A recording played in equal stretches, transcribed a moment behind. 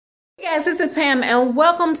Hey guys, this is Pam and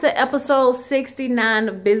welcome to episode 69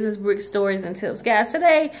 of Business Brick Stories and Tips. Guys,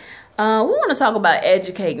 today we want to talk about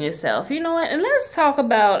educating yourself. You know what? And let's talk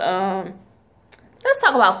about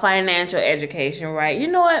financial education, right? You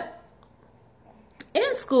know what?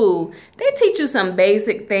 In school, they teach you some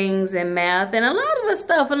basic things in math, and a lot of the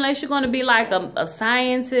stuff, unless you're going to be like a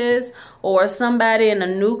scientist or somebody in a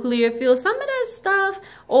nuclear field, some of that stuff,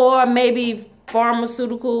 or maybe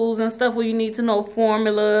pharmaceuticals and stuff where you need to know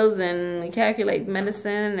formulas and calculate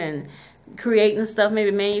medicine and creating stuff, maybe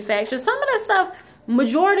manufacture. Some of that stuff,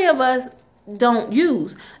 majority of us don't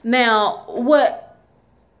use. Now, what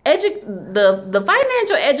the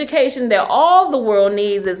financial education that all the world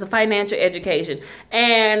needs is a financial education.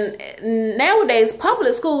 And nowadays,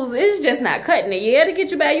 public schools is just not cutting it. Yeah, to get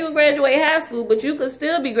you back, you would graduate high school, but you could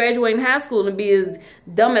still be graduating high school and be as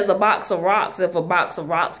dumb as a box of rocks if a box of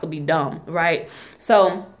rocks could be dumb, right?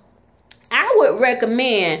 So I would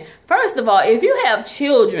recommend, first of all, if you have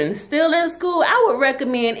children still in school, I would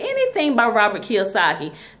recommend anything by Robert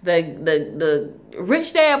Kiyosaki, the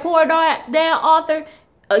Rich Dad Poor Dad author.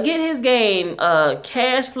 Get his game,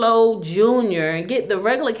 Cash Flow Junior, and get the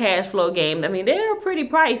regular Cash Flow game. I mean, they're pretty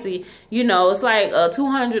pricey. You know, it's like a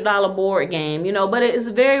 $200 board game, you know, but it's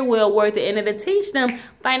very well worth it. And it'll teach them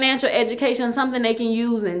financial education, something they can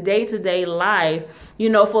use in day-to-day life, you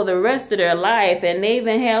know, for the rest of their life. And they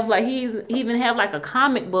even have like, he even have like a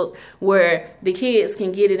comic book where the kids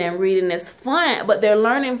can get it and read it, and it's fun, but they're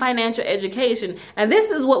learning financial education. And this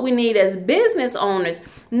is what we need as business owners.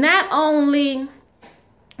 Not only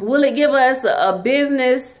will it give us a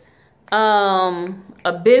business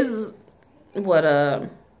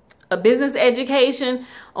education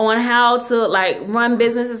on how to like run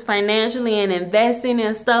businesses financially and investing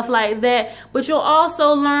and stuff like that, but you'll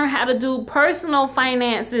also learn how to do personal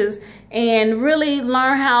finances and really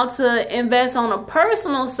learn how to invest on a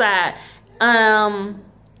personal side. I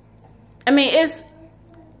mean,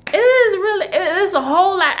 there's a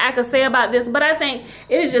whole lot I could say about this, but I think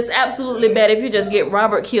it is just absolutely better if you just get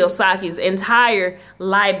Robert Kiyosaki's entire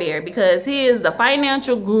library, because he is the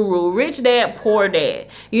financial guru, Rich Dad Poor Dad.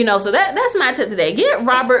 You know, so that's my tip today. Get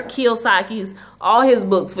Robert Kiyosaki's, all his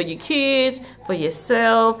books, for your kids, for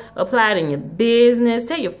yourself, apply it in your business,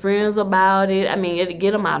 tell your friends about it. I mean, it'll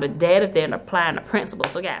get them out of debt if they're applying the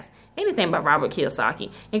principles. So guys, anything by Robert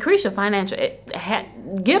Kiyosaki. Increase your financial,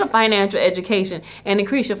 get a financial education and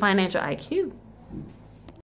increase your financial IQ.